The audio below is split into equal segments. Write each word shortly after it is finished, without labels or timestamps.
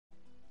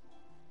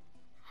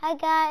Hi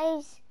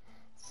guys.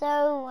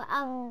 So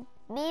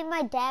me and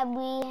my dad,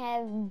 we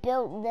have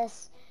built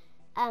this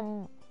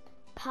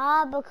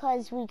pa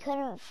because we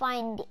couldn't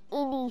find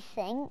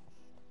anything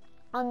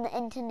on the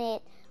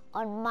internet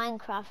on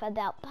Minecraft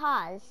about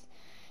pas.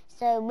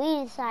 So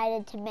we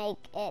decided to make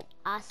it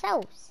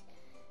ourselves.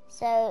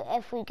 So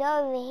if we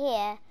go over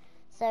here,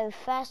 so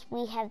first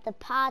we have the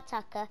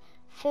Pātaka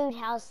food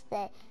house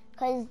there,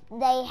 because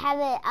they have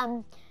it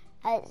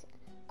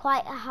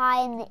quite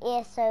high in the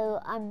air,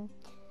 so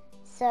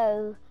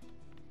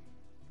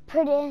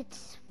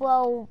predators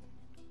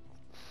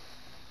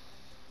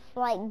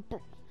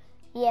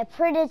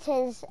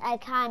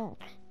can't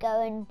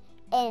go in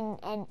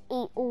and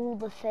eat all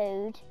the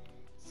food.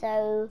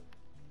 So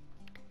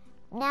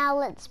now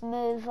let's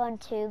move on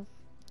to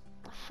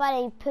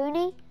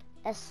Wharepuni,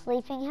 a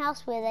sleeping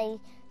house where they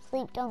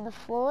slept on the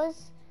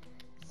floors.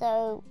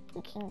 So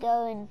we can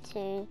go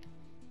into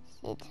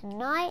here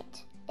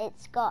tonight.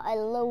 It's got a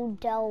little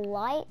dull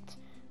light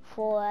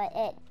for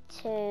it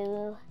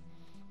to,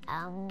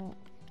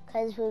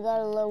 because we've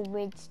got a little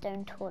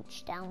redstone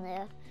torch down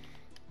there.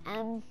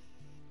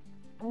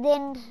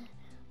 Then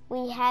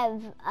we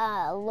have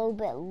a little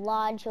bit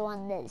larger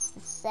one that's the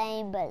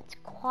same, but it's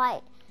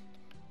quite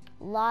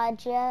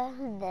larger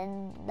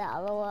than the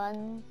other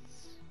ones.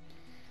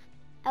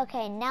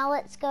 Okay, now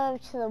let's go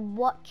to the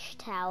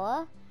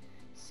watchtower.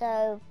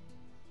 So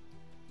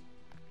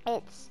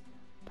it's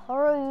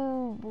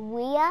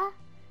Poruwea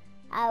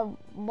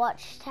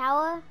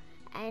watchtower,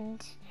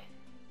 and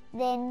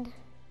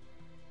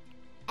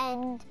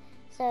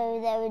so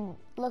they would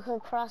look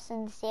across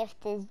and see if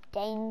there's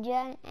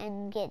danger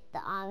and get the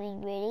army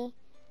ready.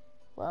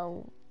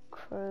 Well,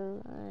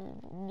 crew,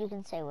 you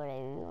can say whatever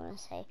you want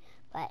to say.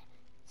 But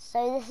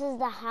so this is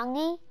the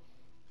hungry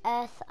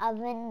earth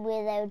oven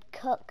where they would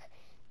cook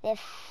their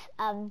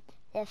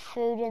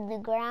food in the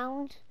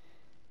ground.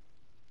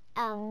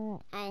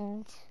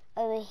 And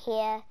over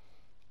here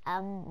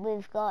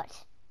we've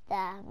got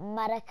the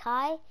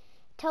marakai. It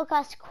took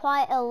us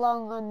quite a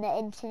long on the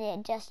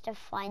internet just to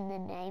find the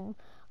name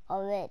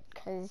of it,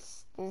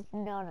 because there's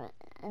not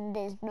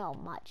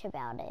much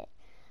about it.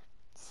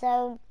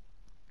 So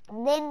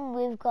then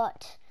we've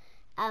got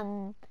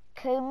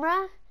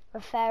kumara,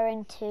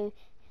 referring to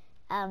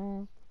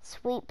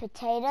sweet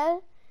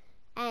potato,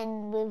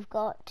 and we've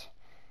got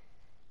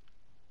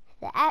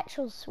the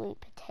actual sweet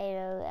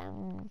potato,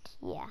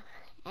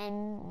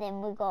 and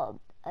then we've got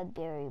a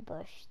berry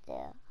bush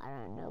there. I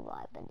don't know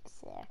why, but it's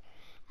there.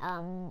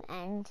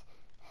 And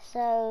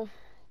so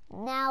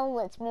now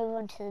let's move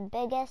on to the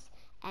biggest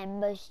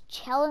and most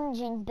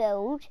challenging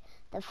build,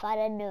 the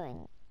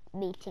Wharenui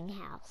meeting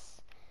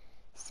house.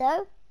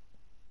 So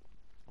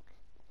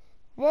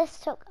this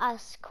took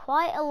us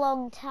quite a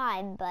long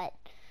time, but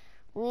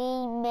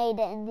we made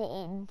it in the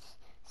end.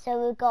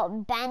 So we've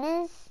got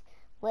banners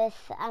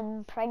with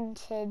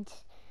printed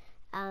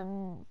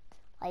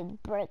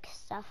like brick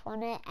stuff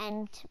on it,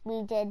 and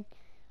we did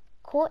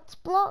quartz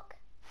block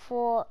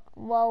for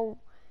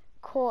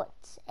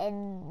quartz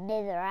and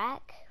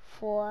netherrack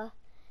for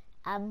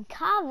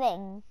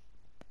carving.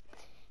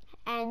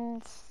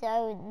 And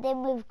so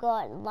then we've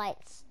got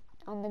lights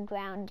on the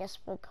ground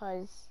just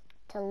because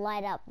to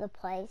light up the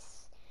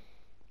place.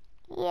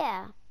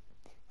 Yeah,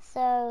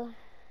 so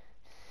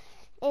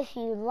if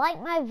you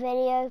like my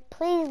video,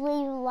 please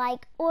leave a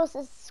like or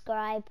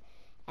subscribe,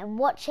 and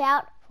watch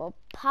out for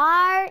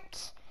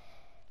part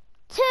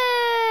 2.